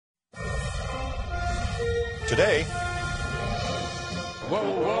Today, whoa,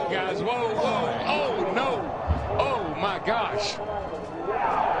 whoa, guys, whoa, whoa, oh, no, oh, my gosh.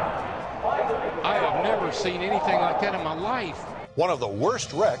 I have never seen anything like that in my life. one of the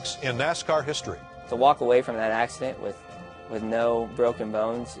worst wrecks in NASCAR history. To walk away from that accident with no broken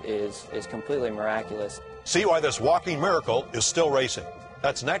bones is completely miraculous. See why this walking miracle is still racing.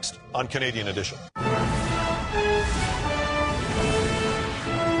 That's next on Canadian Edition.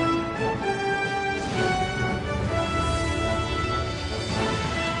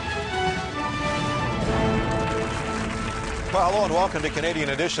 Well, hello and welcome to Canadian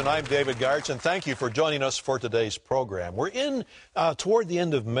Edition. I'm David Gartz, and thank you for joining us for today's program. We're in toward the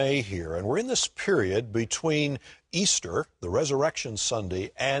end of May here, and we're in this period between Easter, the Resurrection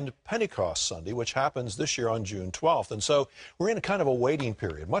Sunday, and Pentecost Sunday, which happens this year on June 12th. And so we're in a kind of a waiting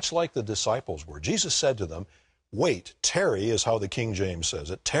period, much like the disciples were. Jesus said to them, wait, tarry is how the King James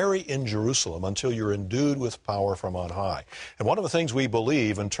says it, tarry in Jerusalem until you're endued with power from on high. And one of the things we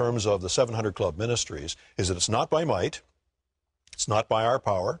believe in terms of the 700 Club Ministries is that it's not by might, it's not by our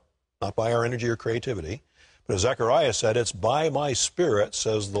power, not by our energy or creativity, but as Zechariah said, it's by my Spirit,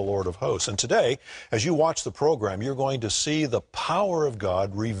 says the Lord of hosts. And today, as you watch the program, you're going to see the power of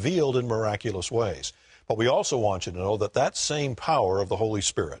God revealed in miraculous ways. But we also want you to know that that same power of the Holy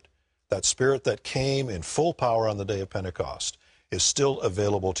Spirit, that Spirit that came in full power on the day of Pentecost, is still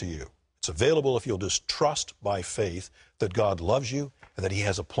available to you. It's available if you'll just trust by faith that God loves you and that He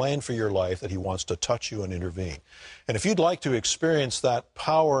has a plan for your life, that He wants to touch you and intervene. And if you'd like to experience that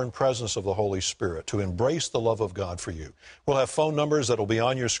power and presence of the Holy Spirit, to embrace the love of God for you, we'll have phone numbers that will be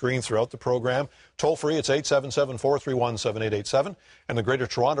on your screen throughout the program. Toll free, it's 877-431-7887, and the Greater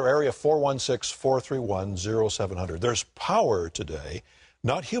Toronto Area, 416-431-0700. There's power today,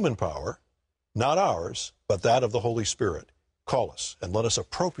 not human power, not ours, but that of the Holy Spirit. Call us and let us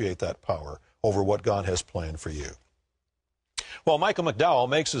appropriate that power over what God has planned for you. Well, Michael McDowell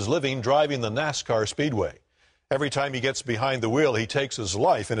makes his living driving the NASCAR Speedway. Every time he gets behind the wheel, he takes his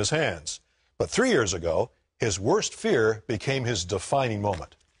life in his hands. But 3 years ago, his worst fear became his defining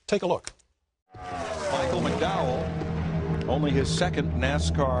moment. Take a look. Michael McDowell, only his second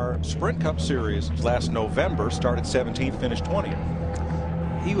NASCAR Sprint Cup Series last November, started 17th, finished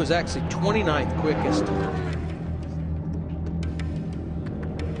 20th. He was actually 29th quickest.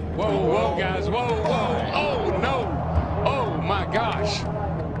 Whoa, whoa, guys, whoa, whoa, oh, no. Oh, my gosh.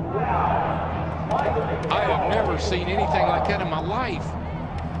 I have never seen anything like that in my life.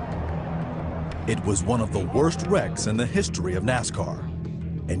 It was one of the worst wrecks in the history of NASCAR.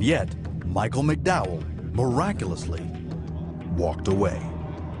 And yet, Michael McDowell miraculously walked away.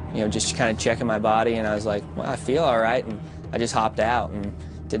 You know, just kind of checking my body, and I was like, well, I feel all right. And I just hopped out and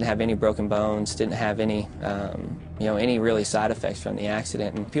didn't have any broken bones, didn't have any, any really side effects from the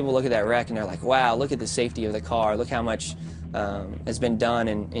accident. And people look at that wreck and they're like, wow, look at the safety of the car. Look how much has been done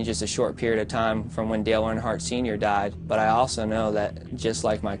in just a short period of time from when Dale Earnhardt Sr. died. But I also know that just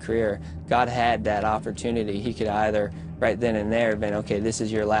like my career, God had that opportunity. He could either right then and there have been, okay, this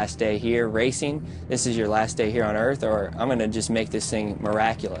is your last day here racing, this is your last day here on earth, or I'm going to just make this thing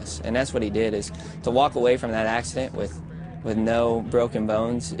miraculous. And that's what he did, is to walk away from that accident with no broken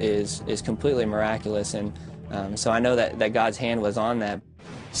bones is completely miraculous, and so I know that God's hand was on that.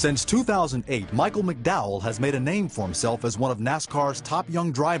 Since 2008, Michael McDowell has made a name for himself as one of NASCAR's top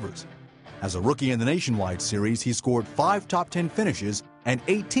young drivers. As a rookie in the Nationwide Series, he scored 5 top 10 finishes and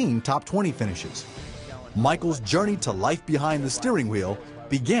 18 top 20 finishes. Michael's journey to life behind the steering wheel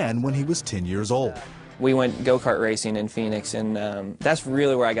began when he was 10 years old. We went go-kart racing in Phoenix, and that's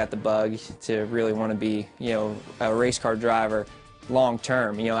really where I got the bug to really want to be, a race car driver long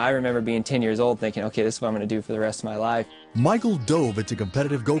term. I remember being 10 years old thinking, okay, this is what I'm going to do for the rest of my life. Michael dove into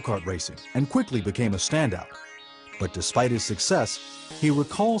competitive go-kart racing and quickly became a standout. But despite his success, he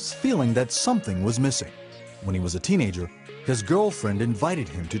recalls feeling that something was missing. When he was a teenager, his girlfriend invited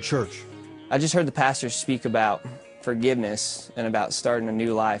him to church. I just heard the pastor speak about forgiveness and about starting a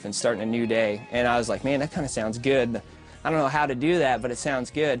new life and starting a new day. And I was like, man, that kind of sounds good. I don't know how to do that, but it sounds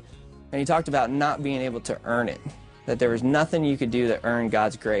good. And he talked about not being able to earn it, that there was nothing you could do to earn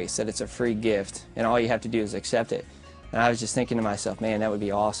God's grace, that it's a free gift, and all you have to do is accept it. And I was just thinking to myself, man, that would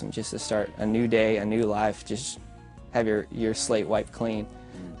be awesome, just to start a new day, a new life, just have your slate wiped clean.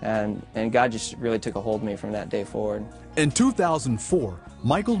 And God just really took a hold of me from that day forward. In 2004,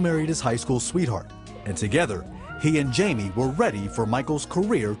 Michael married his high school sweetheart, and together, he and Jamie were ready for Michael's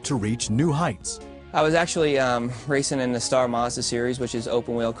career to reach new heights. I was actually racing in the Star Mazda series, which is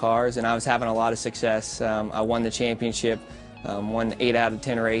open-wheel cars, and I was having a lot of success. I won the championship, won 8 out of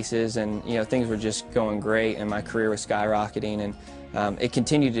 10 races, and things were just going great, and my career was skyrocketing. And it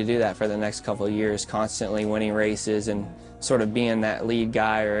continued to do that for the next couple of years, constantly winning races and sort of being that lead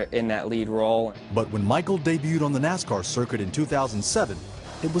guy or in that lead role. But when Michael debuted on the NASCAR circuit in 2007,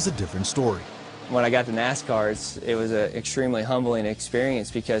 it was a different story. When I got to NASCAR, it was an extremely humbling experience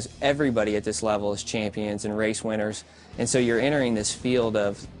because everybody at this level is champions and race winners. And so you're entering this field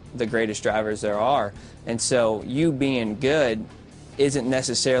of the greatest drivers there are. And so you being good isn't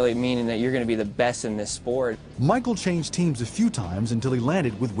necessarily meaning that you're going to be the best in this sport. Michael changed teams a few times until he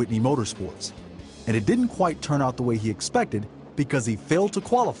landed with Whitney Motorsports. And it didn't quite turn out the way he expected because he failed to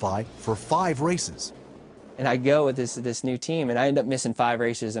qualify for 5 races. And I go with this new team, and I end up missing 5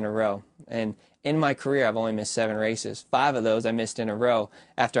 races in a row. And in my career, I've only missed 7 races. 5 of those I missed in a row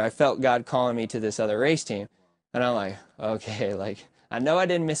after I felt God calling me to this other race team. And I'm like, okay, like, I know I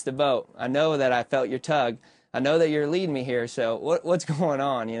didn't miss the boat. I know that I felt your tug. I know that you're leading me here, so what's going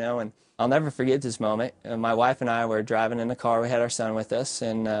on, you know? And I'll never forget this moment. My wife and I were driving in the car. We had our son with us,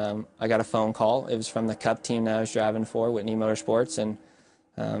 and I got a phone call. It was from the Cup team that I was driving for, Whitney Motorsports,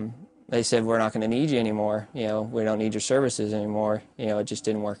 and they said, we're not going to need you anymore. You know, we don't need your services anymore. You know, it just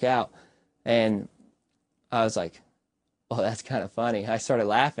didn't work out. And I was like, well, that's kind of funny. I started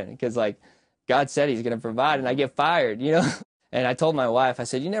laughing because, like, God said he's going to provide, and I get fired, you know? And I told my wife, I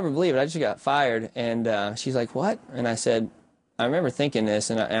said, you never believe it, I just got fired. And she's like, what? And I said, I remember thinking this,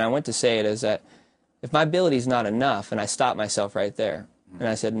 and I went to say it, is that if my ability is not enough, and I stopped myself right there, and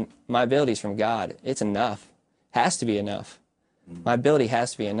I said, my ability is from God. It's enough. Has to be enough. My ability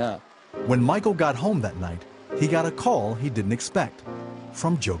has to be enough. When Michael got home that night, he got a call he didn't expect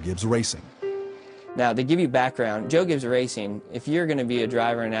from Joe Gibbs Racing. Now, to give you background, Joe Gibbs Racing, if you're going to be a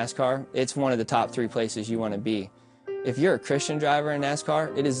driver in NASCAR, it's one of the top 3 places you want to be. If you're a Christian driver in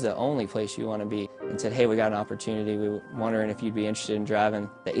NASCAR, it is the only place you want to be. And said, hey, we got an opportunity. We were wondering if you'd be interested in driving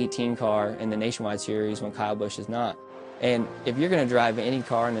the 18 car in the Nationwide Series when Kyle Busch is not. And if you're going to drive any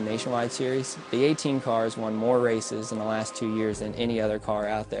car in the Nationwide Series, the 18 car has won more races in the last 2 years than any other car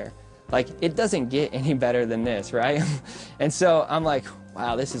out there. Like, it doesn't get any better than this, right? And so I'm like,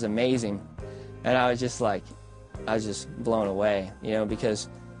 wow, this is amazing. And I was just like, I was just blown away, you know, because,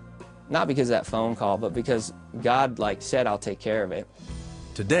 not because of that phone call, but because God, like, said, I'll take care of it.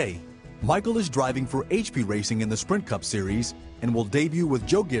 Today, Michael is driving for HP Racing in the Sprint Cup Series and will debut with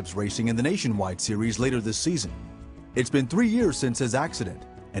Joe Gibbs Racing in the Nationwide Series later this season. It's been 3 years since his accident,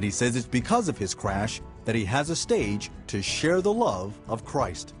 and he says it's because of his crash that he has a stage to share the love of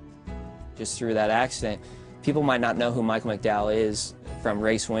Christ. Just through that accident, people might not know who Michael McDowell is from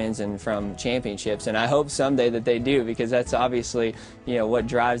race wins and from championships, and I hope someday that they do, because that's obviously, you know, what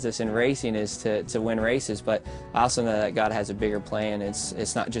drives us in racing is to win races. But I also know that God has a bigger plan.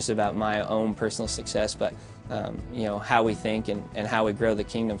 It's not just about my own personal success, but you know, how we think and how we grow the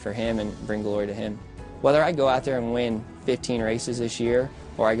kingdom for Him and bring glory to Him. Whether I go out there and win 15 races this year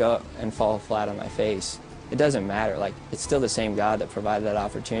or I go and fall flat on my face, it doesn't matter. Like, it's still the same God that provided that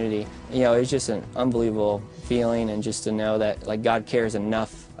opportunity. You know, it's just an unbelievable feeling, and just to know that, like, God cares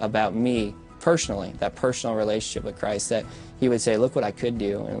enough about me personally, that personal relationship with Christ, that He would say, look what I could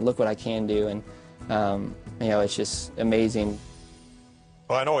do and look what I can do. And you know, it's just amazing.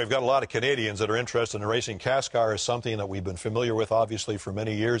 Well, I know we've got a lot of Canadians that are interested in racing. CASCAR is something that we've been familiar with, obviously, for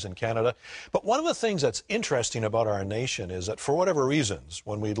many years in Canada. But one of the things that's interesting about our nation is that, for whatever reasons,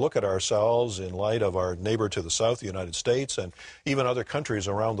 when we look at ourselves in light of our neighbor to the south, the United States, and even other countries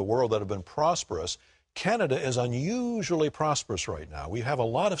around the world that have been prosperous, Canada is unusually prosperous right now. We have a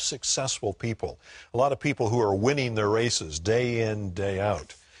lot of successful people, a lot of people who are winning their races day in, day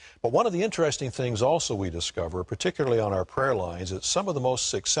out. But one of the interesting things also we discover, particularly on our prayer lines, is some of the most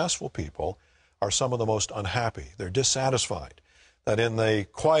successful people are some of the most unhappy. They're dissatisfied. That in the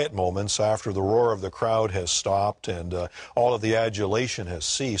quiet moments after the roar of the crowd has stopped and all of the adulation has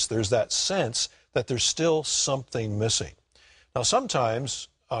ceased, there's that sense that there's still something missing. Now, sometimes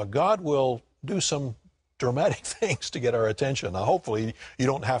God will do some dramatic things to get our attention. Now, hopefully, you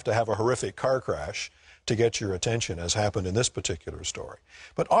don't have to have a horrific car crash to get your attention, as happened in this particular story.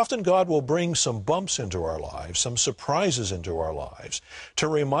 But often God will bring some bumps into our lives, some surprises into our lives, to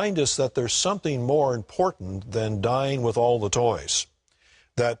remind us that there's something more important than dying with all the toys.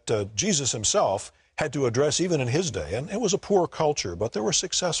 That Jesus Himself had to address even in His day, and it was a poor culture, but there were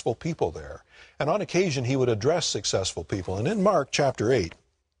successful people there. And on occasion, He would address successful people. And in Mark chapter 8,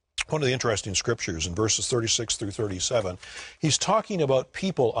 one of the interesting scriptures in verses 36 through 37, He's talking about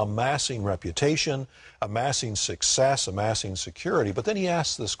people amassing reputation, amassing success, amassing security. But then He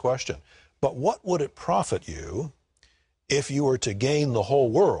asks this question, but what would it profit you if you were to gain the whole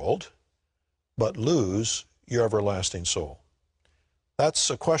world but lose your everlasting soul? That's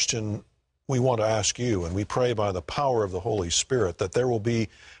a question we want to ask you, and we pray by the power of the Holy Spirit, that there will be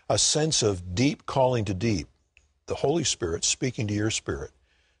a sense of deep calling to deep. The Holy Spirit speaking to your spirit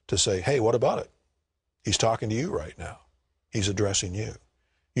to say, hey, what about it? He's talking to you right now. He's addressing you.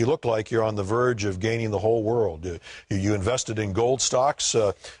 You look like you're on the verge of gaining the whole world. You invested in gold stocks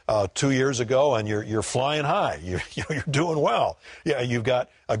 2 years ago, and you're flying high. You're doing well. Yeah, you've got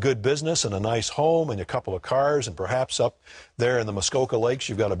a good business and a nice home and a couple of cars, and perhaps up there in the Muskoka Lakes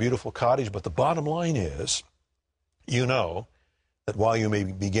you've got a beautiful cottage. But the bottom line is, you know that while you may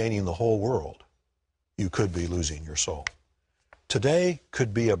be gaining the whole world, you could be losing your soul. Today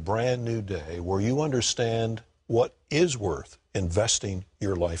could be a brand new day where you understand what is worth investing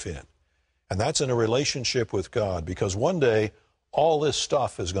your life in. And that's in a relationship with God, because one day all this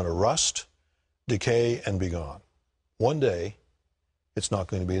stuff is going to rust, decay, and be gone. One day it's not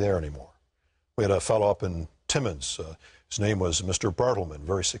going to be there anymore. We had a fellow up in Timmins. His name was Mr. Bartleman,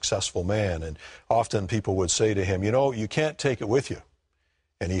 very successful man. And often people would say to him, you know, you can't take it with you.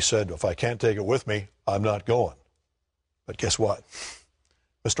 And he said, if I can't take it with me, I'm not going. But guess what?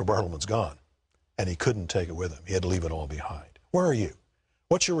 Mr. Bartleman's gone. And he couldn't take it with him. He had to leave it all behind. Where are you?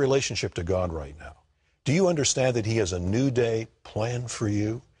 What's your relationship to God right now? Do you understand that He has a new day planned for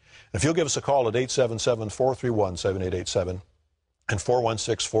you? And if you'll give us a call at 877-431-7887 and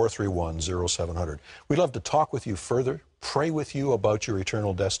 416-431-0700. We'd love to talk with you further, pray with you about your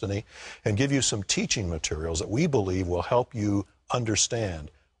eternal destiny, and give you some teaching materials that we believe will help you understand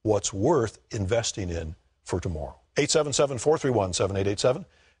what's worth investing in for tomorrow. 877-431-7887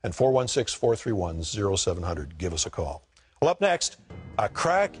 and 416-431-0700. Give us a call. Well, up next, a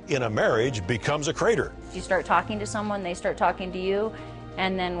crack in a marriage becomes a crater. You start talking to someone, they start talking to you,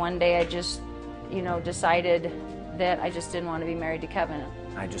 and then one day I just, decided that I just didn't want to be married to Kevin.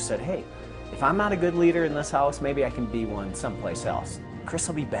 I just said, hey, if I'm not a good leader in this house, maybe I can be one someplace else. Chris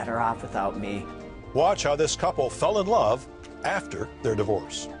will be better off without me. Watch how this couple fell in love after their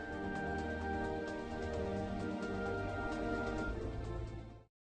divorce.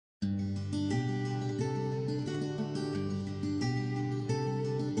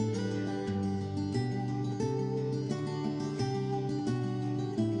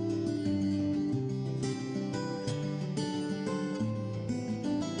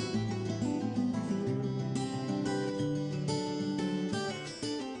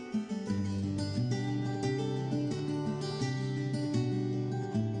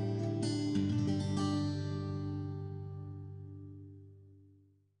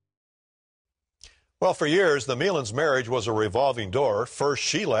 Well, for years, the Melans' marriage was a revolving door. First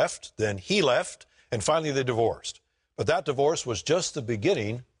she left, then he left, and finally they divorced. But that divorce was just the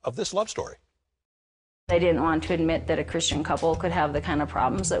beginning of this love story. I didn't want to admit that a Christian couple could have the kind of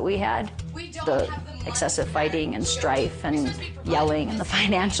problems that we had. The excessive fighting and strife and yelling and the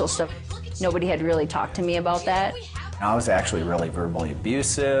financial stuff. Nobody had really talked to me about that. I was actually really verbally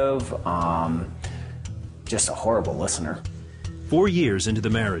abusive, just a horrible listener. 4 years into the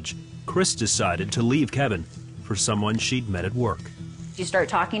marriage, Chris decided to leave Kevin for someone she'd met at work. You start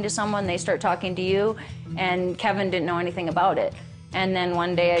talking to someone, they start talking to you, and Kevin didn't know anything about it. And then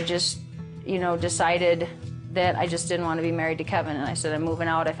one day I just, decided that I just didn't want to be married to Kevin. And I said, I'm moving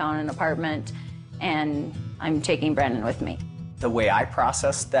out, I found an apartment, and I'm taking Brandon with me. The way I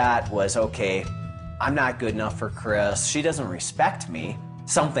processed that was, okay, I'm not good enough for Chris. She doesn't respect me,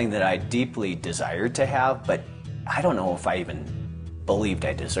 something that I deeply desired to have, but I don't know if I even believed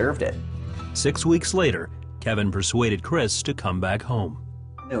I deserved it. 6 weeks later, Kevin persuaded Chris to come back home.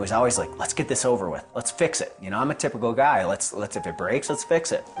 It was always like, let's get this over with. Let's fix it. I'm a typical guy. Let's if it breaks, let's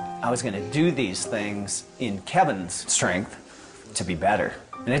fix it. I was going to do these things in Kevin's strength to be better,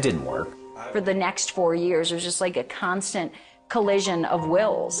 and it didn't work. For the next 4 years, it was just like a constant collision of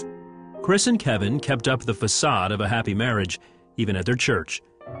wills. Chris and Kevin kept up the facade of a happy marriage, even at their church.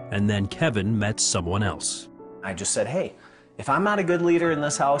 And then Kevin met someone else. I just said, hey, if I'm not a good leader in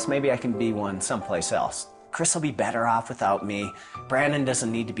this house, maybe I can be one someplace else. Chris will be better off without me. Brandon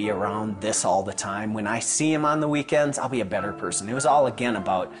doesn't need to be around this all the time. When I see him on the weekends, I'll be a better person. It was all, again,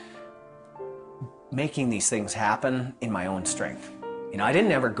 about making these things happen in my own strength. I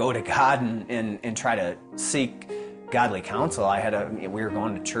didn't ever go to God and try to seek godly counsel. We were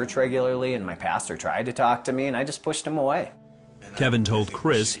going to church regularly, and my pastor tried to talk to me, and I just pushed him away. Kevin told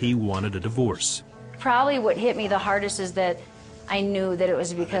Chris he wanted a divorce. Probably what hit me the hardest is that I knew that it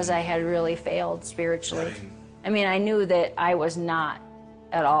was because I had really failed spiritually. I mean, I knew that I was not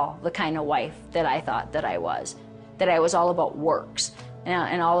at all the kind of wife that I thought that I was all about works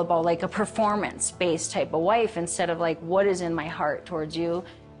and all about like a performance-based type of wife instead of like what is in my heart towards you.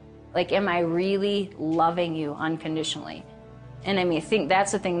 Like, am I really loving you unconditionally? And I think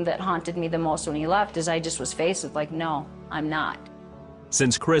that's the thing that haunted me the most when he left, is I just was faced with like, no, I'm not.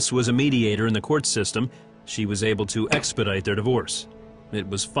 Since Chris was a mediator in the court system, she was able to expedite their divorce. It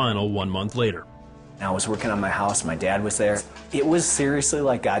was final 1 month later. I was working on my house, my dad was there. It was seriously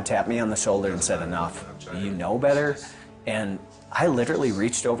like God tapped me on the shoulder and said, enough, you know better. And I literally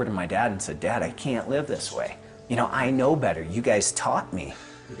reached over to my dad and said, Dad, I can't live this way. You know, I know better. You guys taught me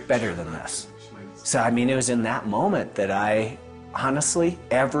better than this. So, I mean, it was in that moment that I, honestly,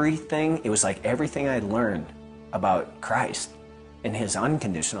 it was like everything I learned about Christ and his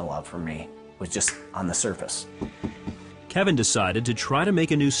unconditional love for me was just on the surface. Kevin decided to try to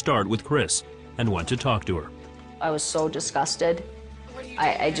make a new start with Chris and went to talk to her. I was so disgusted.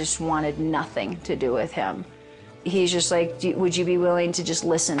 I just wanted nothing to do with him. He's just like, would you be willing to just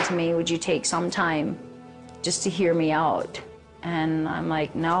listen to me? Would you take some time just to hear me out? And I'm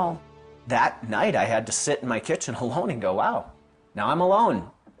like, no. That night I had to sit in my kitchen alone and go, wow, now I'm alone.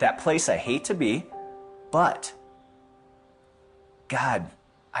 That place I hate to be, but God,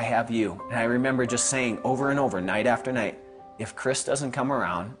 I have you. And I remember just saying over and over, night after night, if Chris doesn't come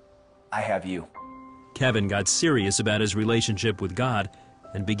around, I have you. Kevin got serious about his relationship with God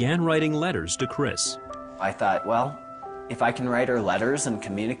and began writing letters to Chris. I thought, well, if I can write her letters and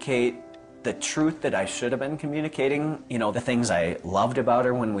communicate the truth that I should have been communicating, you know, the things I loved about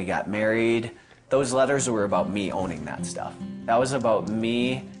her when we got married, those letters were about me owning that stuff. That was about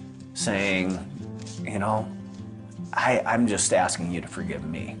me saying, you know, I'm just asking you to forgive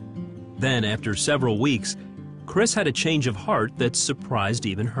me. Then, after several weeks, Chris had a change of heart that surprised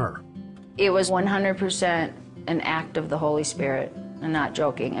even her. It was 100% an act of the Holy Spirit. I'm not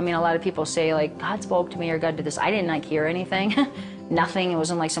joking. I mean, a lot of people say, like, God spoke to me or God did this. I didn't, like, hear anything. Nothing. It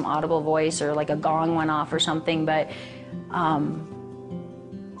wasn't like some audible voice or like a gong went off or something. But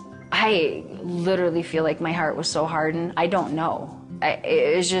I literally feel like my heart was so hardened. I don't know.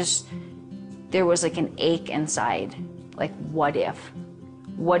 It was just, there was like an ache inside. Like, what if?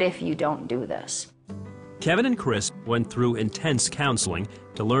 What if you don't do this? Kevin and Chris went through intense counseling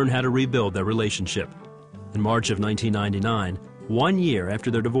to learn how to rebuild their relationship. In March of 1999, 1 year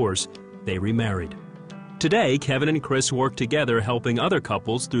after their divorce, they remarried. Today, Kevin and Chris work together helping other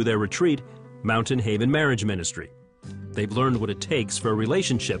couples through their retreat, Mountain Haven Marriage Ministry. They've learned what it takes for a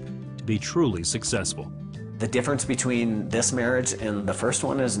relationship to be truly successful. The difference between this marriage and the first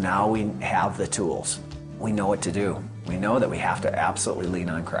one is now we have the tools. We know what to do. We know that we have to absolutely lean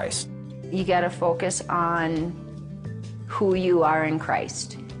on Christ. You got to focus on who you are in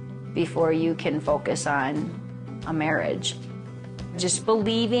Christ before you can focus on a marriage. Just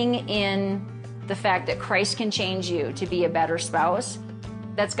believing in the fact that Christ can change you to be a better spouse,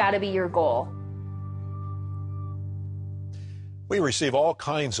 that's got to be your goal. We receive all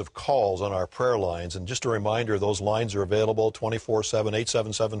kinds of calls on our prayer lines, and just a reminder, those lines are available 24/7,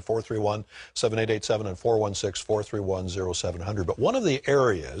 877-431-7887 and 416-431-0700. But one of the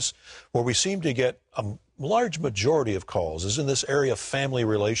areas where we seem to get a large majority of calls is in this area of family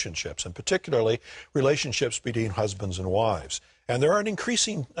relationships, and particularly relationships between husbands and wives. And there are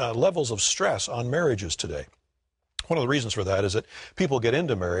increasing levels of stress on marriages today. One of the reasons for that is that people get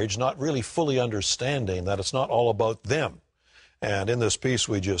into marriage not really fully understanding that it's not all about them. And in this piece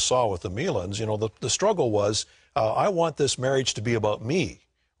we just saw with the Melans, you know, the struggle was, I want this marriage to be about me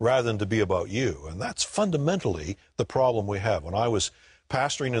rather than to be about you. And that's fundamentally the problem we have. When I was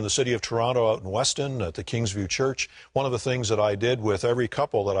pastoring in the city of Toronto out in Weston at the Kingsview Church, one of the things that I did with every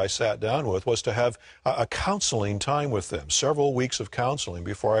couple that I sat down with was to have a counseling time with them, several weeks of counseling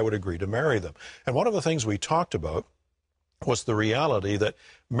before I would agree to marry them. And one of the things we talked about was the reality that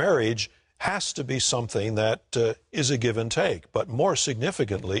marriage has to be something that is a give and take. But more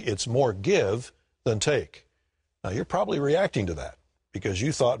significantly, it's more give than take. Now, you're probably reacting to that because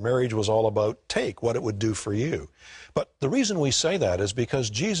you thought marriage was all about take, what it would do for you. But the reason we say that is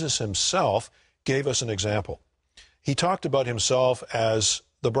because Jesus himself gave us an example. He talked about himself as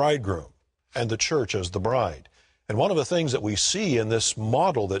the bridegroom and the church as the bride. And one of the things that we see in this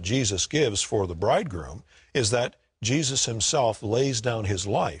model that Jesus gives for the bridegroom is that Jesus himself lays down his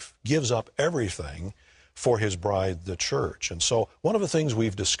life, gives up everything for his bride, the church. And so one of the things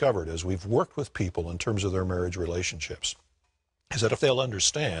we've discovered as we've worked with people in terms of their marriage relationships is that if they'll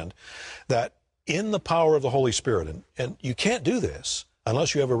understand that in the power of the Holy Spirit, and you can't do this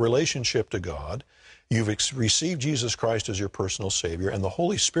unless you have a relationship to God, you've received Jesus Christ as your personal Savior, and the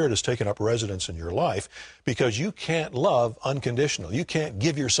Holy Spirit has taken up residence in your life, because you can't love unconditionally. You can't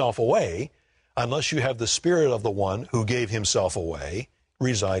give yourself away unless you have the Spirit of the one who gave himself away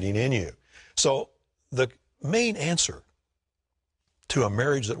residing in you. So the main answer to a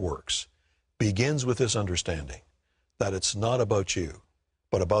marriage that works begins with this understanding that it's not about you,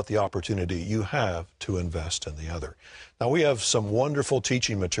 but about the opportunity you have to invest in the other. Now, we have some wonderful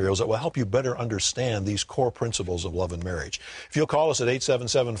teaching materials that will help you better understand these core principles of love and marriage. If you'll call us at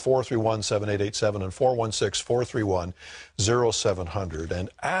 877-431-7887 and 416-431-0700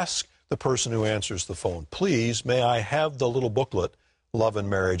 and ask the person who answers the phone, please, may I have the little booklet, Love and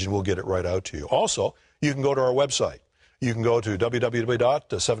Marriage, and we'll get it right out to you. Also, you can go to our website. You can go to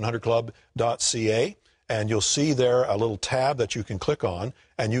www.700club.ca, and you'll see there a little tab that you can click on,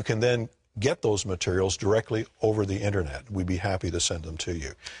 and you can then get those materials directly over the internet. We'd be happy to send them to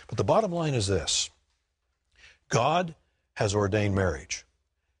you. But the bottom line is this: God has ordained marriage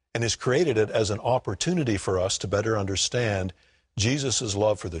and has created it as an opportunity for us to better understand Jesus'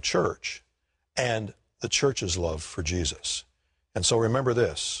 love for the church and the church's love for Jesus. And so remember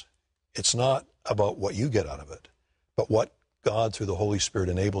this: it's not about what you get out of it, but what God through the Holy Spirit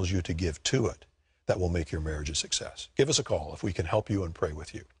enables you to give to it that will make your marriage a success. Give us a call if we can help you and pray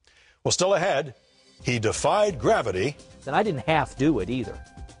with you. Well, still ahead, he defied gravity. And I didn't half do it either.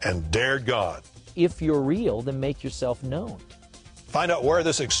 And dared God. If you're real, then make yourself known. Find out where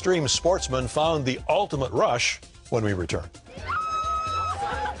this extreme sportsman found the ultimate rush when we return.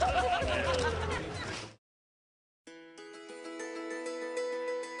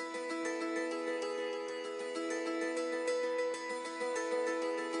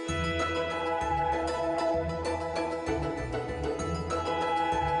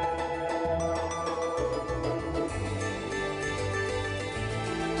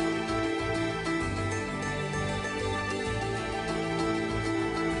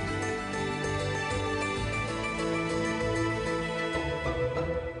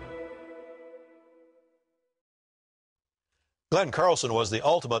 Glenn Carlson was the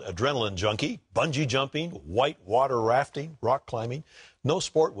ultimate adrenaline junkie, bungee jumping, white water rafting, rock climbing. No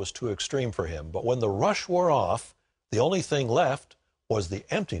sport was too extreme for him, but when the rush wore off, the only thing left was the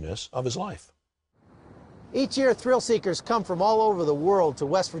emptiness of his life. Each year, thrill seekers come from all over the world to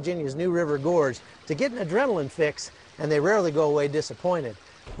West Virginia's New River Gorge to get an adrenaline fix, and they rarely go away disappointed.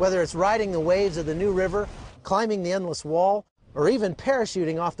 Whether it's riding the waves of the New River, climbing the endless wall, or even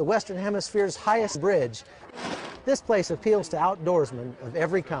parachuting off the Western Hemisphere's highest bridge, this place appeals to outdoorsmen of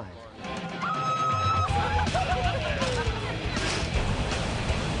every kind.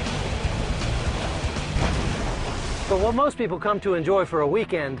 But what most people come to enjoy for a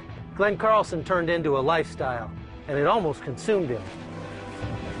weekend, Glenn Carlson turned into a lifestyle, and it almost consumed him.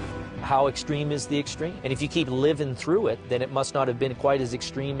 How extreme is the extreme? And if you keep living through it, then it must not have been quite as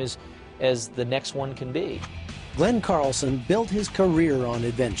extreme as the next one can be. Glenn Carlson built his career on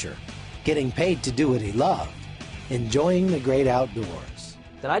adventure, getting paid to do what he loved, enjoying the great outdoors.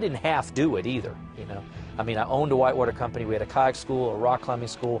 And I didn't half do it either, you know. I mean, I owned a whitewater company. We had a kayak school, a rock climbing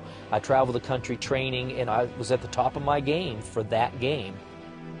school. I traveled the country training, and I was at the top of my game for that game.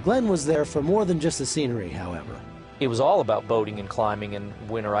 Glenn was there for more than just the scenery, however. It was all about boating and climbing and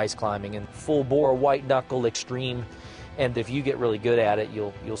winter ice climbing and full bore, white knuckle, extreme. And if you get really good at it,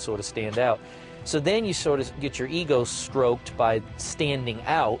 you'll sort of stand out. So then you sort of get your ego stroked by standing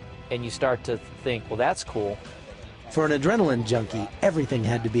out, and you start to think, well, that's cool. For an adrenaline junkie, everything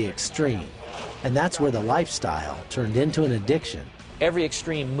had to be extreme, and that's where the lifestyle turned into an addiction. Every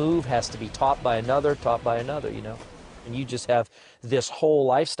extreme move has to be topped by another, you know. And you just have this whole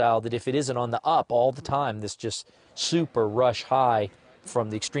lifestyle that if it isn't on the up all the time, this just super rush high from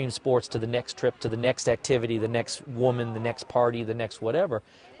the extreme sports to the next trip, to the next activity, the next woman, the next party, the next whatever,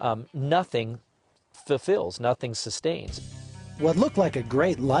 nothing fulfills, nothing sustains. What looked like a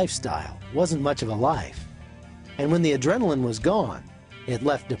great lifestyle wasn't much of a life. And when the adrenaline was gone, it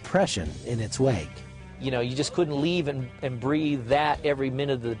left depression in its wake. You know, you just couldn't leave and breathe that every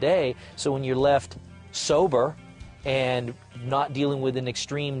minute of the day. So when you're left sober and not dealing with an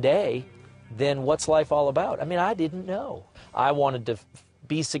extreme day, then what's life all about? I mean, I didn't know. I wanted to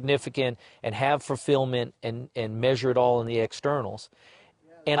be significant and have fulfillment and measure it all in the externals.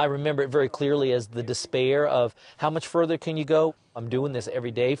 And I remember it very clearly as the despair of how much further can you go? I'm doing this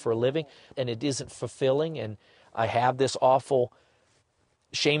every day for a living, and it isn't fulfilling, and I have this awful,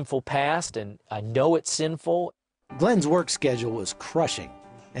 shameful past, and I know it's sinful. Glenn's work schedule was crushing,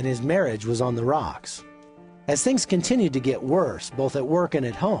 and his marriage was on the rocks. As things continued to get worse, both at work and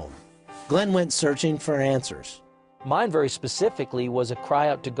at home, Glenn went searching for answers. Mine very specifically was a cry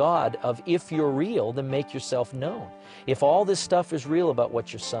out to God of, if you're real, then make yourself known. If all this stuff is real about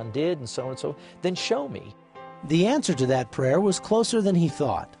what your son did and so, then show me. The answer to that prayer was closer than he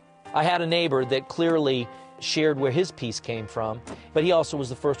thought. I had a neighbor that clearly shared where his peace came from, but he also was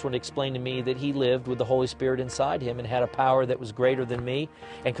the first one to explain to me that he lived with the Holy Spirit inside him and had a power that was greater than me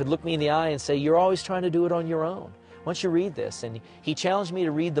and could look me in the eye and say, you're always trying to do it on your own. don't you read this? And he challenged me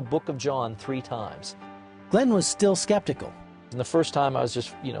to read the book of John 3 times. Glenn was still skeptical. And the first time I was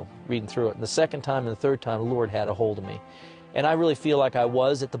just, reading through it. And the second time and the third time, the Lord had a hold of me. And I really feel like I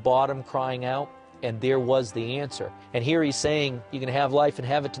was at the bottom crying out, and there was the answer. And here he's saying, you can have life and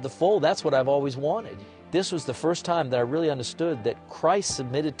have it to the full. That's what I've always wanted. This was the first time that I really understood that Christ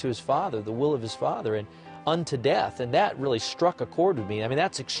submitted to his Father, the will of his Father, and unto death. And that really struck a chord with me. I mean,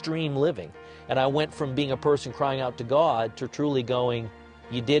 that's extreme living. And I went from being a person crying out to God to truly going,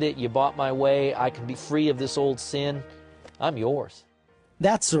 you did it, you bought my way, I can be free of this old sin, I'm yours.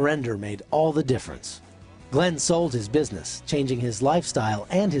 That surrender made all the difference. Glenn sold his business, changing his lifestyle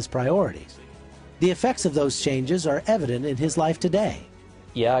and his priorities. The effects of those changes are evident in his life today.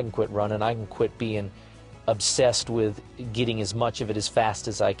 Yeah, I can quit running. I can quit being obsessed with getting as much of it as fast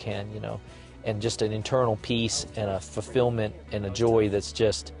as I can, and just an internal peace and a fulfillment and a joy that's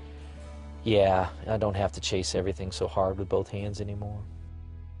just, yeah, I don't have to chase everything so hard with both hands anymore.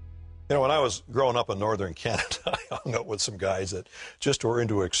 When I was growing up in northern Canada, I hung out with some guys that just were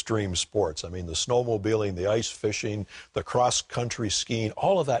into extreme sports. I mean, the snowmobiling, the ice fishing, the cross-country skiing,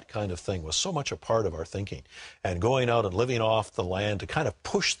 all of that kind of thing was so much a part of our thinking. And going out and living off the land to kind of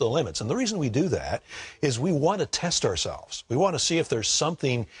push the limits. And the reason we do that is we want to test ourselves. We want to see if there's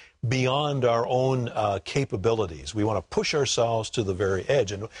something beyond our own capabilities. We want to push ourselves to the very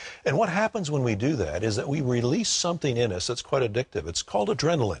edge. And what happens when we do that is that we release something in us that's quite addictive. It's called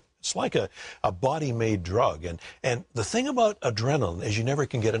adrenaline. It's like a body-made drug. And the thing about adrenaline is you never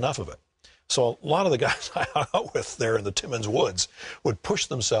can get enough of it. So a lot of the guys I hung out with there in the Timmins Woods would push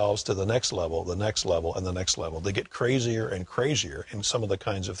themselves to the next level, the next level, and the next level. They get crazier and crazier in some of the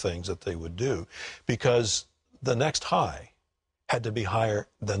kinds of things that they would do because the next high had to be higher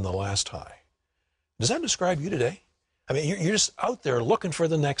than the last high. Does that describe you today? I mean, you're just out there looking for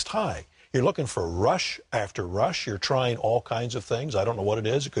the next high. You're looking for rush after rush. You're trying all kinds of things. I don't know what it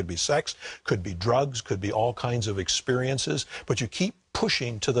is. It could be sex, could be drugs, could be all kinds of experiences, but you keep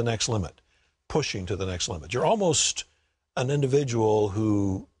pushing to the next limit, pushing to the next limit. You're almost an individual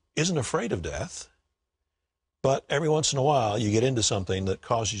who isn't afraid of death, but every once in a while you get into something that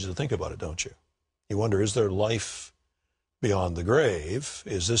causes you to think about it, don't you? You wonder, is there life beyond the grave?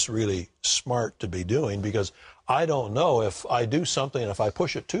 Is this really smart to be doing? Because I don't know if I do something, if I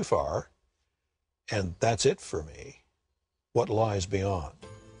push it too far, and that's it for me, what lies beyond?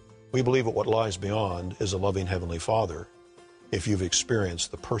 We believe that what lies beyond is a loving Heavenly Father if you've experienced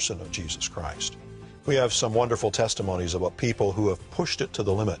the person of Jesus Christ. We have some wonderful testimonies about people who have pushed it to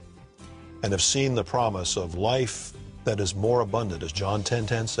the limit and have seen the promise of life that is more abundant, as John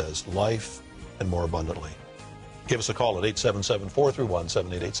 10:10 says, life and more abundantly. Give us a call at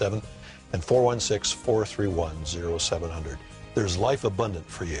 877-431-7887 and 416-431-0700. There's life abundant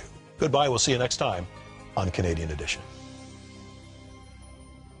for you. Goodbye. We'll see you next time on Canadian Edition.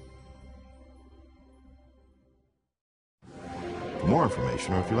 For more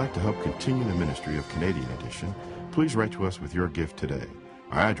information, or if you'd like to help continue the ministry of Canadian Edition, please write to us with your gift today.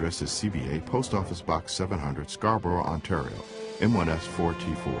 Our address is CBA, Post Office Box 700, Scarborough, Ontario, M1S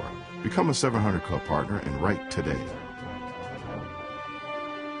 4T4. Become a 700 Club partner and write today.